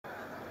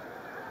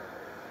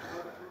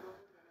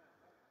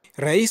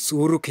Rais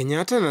Uhuru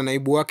Kenyatta na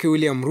naibu wake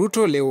William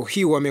Ruto leo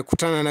hii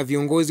wamekutana na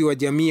viongozi wa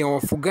jamii ya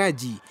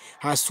wafugaji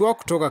haswa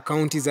kutoka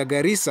kaunti za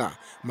Garissa,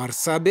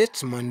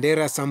 Marsabit,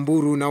 Mandera,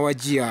 Samburu na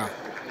Wajir.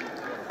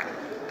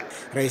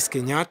 Rais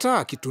Kenyatta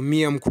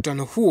akitumia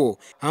mkutano huo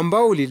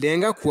ambao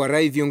ulilenga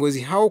kuwarai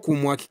viongozi hao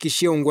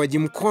kumhakikishia uungwaji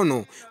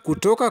mkono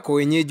kutoka kwa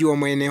wenyeji wa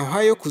maeneo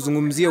hayo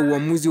kuzungumzia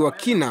uamuzi wa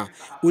kina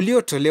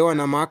uliotolewa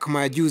na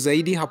mahakama ya juu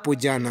zaidi hapo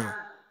jana.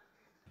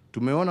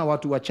 Tumeona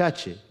watu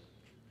wachache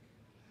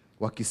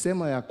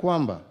wakisema ya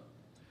kwamba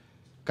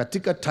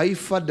katika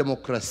taifa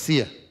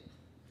demokrasia,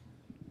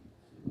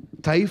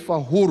 taifa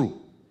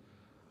huru,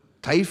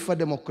 taifa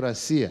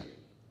demokrasia,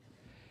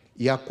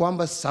 ya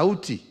kwamba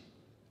sauti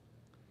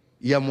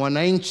ya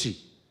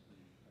mwananchi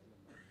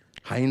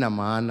haina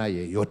maana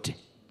yeyote.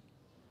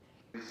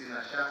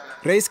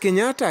 Rais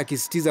Kenyatta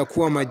akisisitiza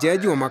kuwa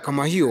majaji wa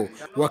mahakama hiyo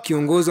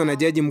wakiongozwa na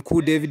Jaji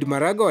Mkuu David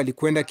Maraga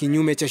walikwenda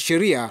kinyume cha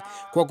sheria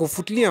kwa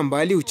kufutilia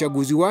mbali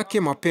uchaguzi wake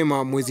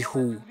mapema mwezi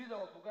huu.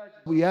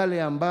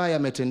 Yale ambayo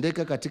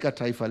yametendeka katika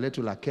taifa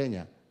letu la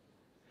Kenya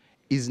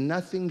is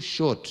nothing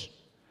short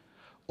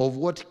of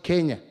what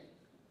Kenya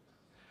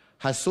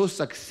has so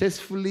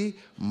successfully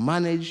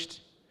managed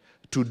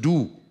to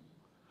do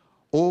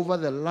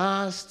over the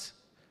last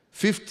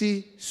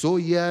 50 so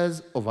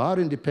years of our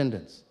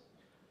independence,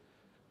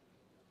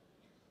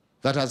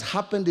 that has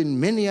happened in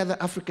many other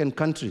African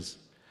countries,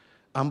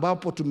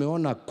 ambapo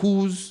tumeona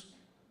coups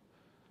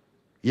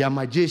ya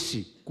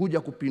majeshi kuja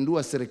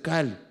kupindua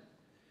serikali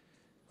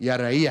ya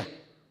raia.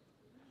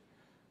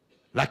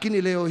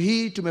 Lakini leo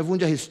hii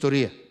tumevunja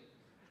historia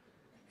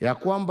ya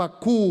kwamba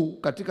kuu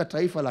katika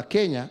taifa la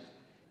Kenya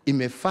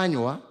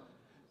imefanywa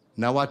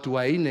na watu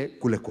wanne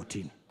kule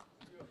kotini.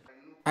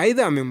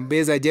 Aidha,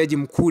 amembeza Jaji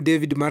Mkuu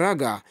David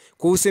Maraga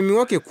kwa usemi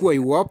wake kuwa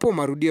iwapo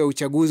marudio ya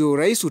uchaguzi wa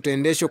urais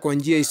utaendeshwa kwa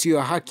njia isiyo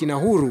ya haki na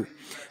huru,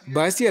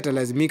 basi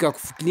atalazimika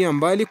kufutilia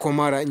mbali kwa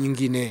mara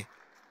nyingine.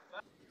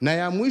 Na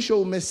ya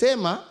mwisho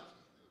umesema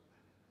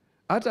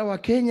hata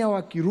Wakenya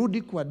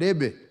wakirudi kwa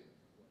debe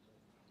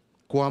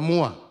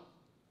kuamua,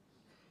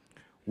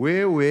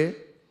 wewe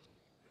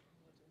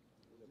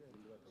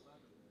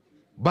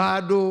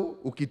bado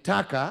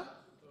ukitaka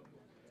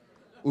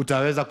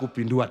utaweza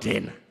kupindua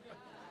tena.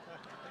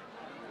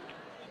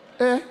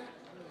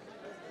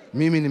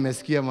 Mimi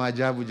nimesikia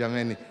maajabu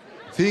jameni.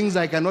 Things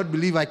I cannot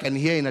believe I can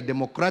hear in a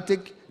democratic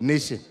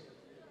nation.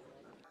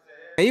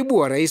 Naibu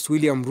wa Rais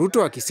William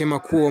Ruto akisema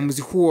kuwa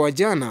uamuzi huo wa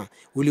jana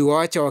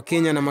uliwaacha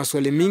Wakenya na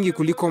maswali mingi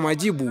kuliko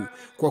majibu,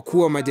 kwa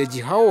kuwa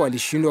majaji hao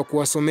walishindwa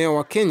kuwasomea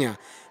Wakenya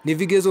ni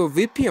vigezo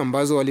vipi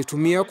ambazo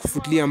walitumia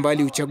kufutilia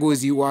mbali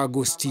uchaguzi wa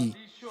Agosti.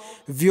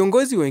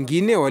 Viongozi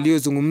wengine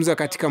waliozungumza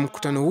katika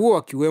mkutano huo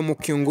wakiwemo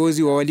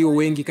kiongozi wa walio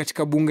wengi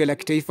katika bunge la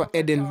kitaifa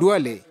Eden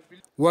Duale,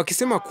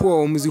 wakisema kuwa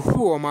uamuzi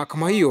huo wa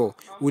mahakama hiyo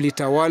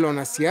ulitawalwa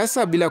na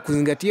siasa bila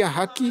kuzingatia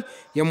haki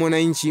ya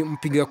mwananchi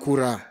mpiga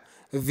kura.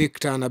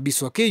 Victor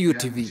Nabiswa,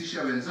 KUTV.